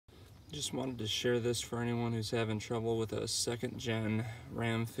Just wanted to share this for anyone who's having trouble with a second gen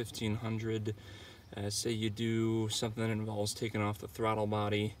Ram 1500. Say you do something that involves taking off the throttle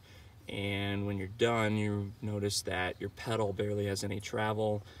body, and when you're done you notice that your pedal barely has any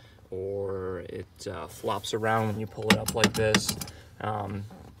travel, or it flops around when you pull it up like this.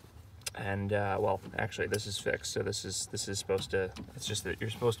 Well, actually this is fixed, so this is supposed to, it's just that you're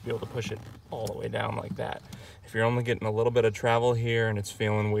supposed to be able to push it all the way down like that. If you're only getting a little bit of travel here and it's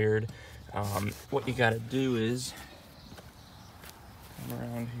feeling weird, what you got to do is come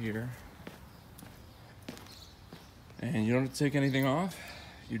around here, and you don't have to take anything off.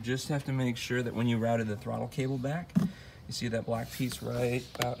 You just have to make sure that when you routed the throttle cable back, you see that black piece right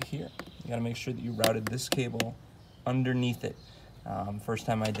about here, you got to make sure that you routed this cable underneath it. First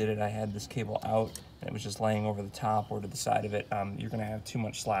time I did it, I had this cable out and it was just laying over the top or to the side of it. You're going to have too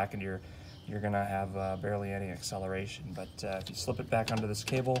much slack and you're going to have barely any acceleration. But if you slip it back onto this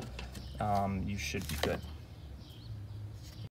cable, you should be good.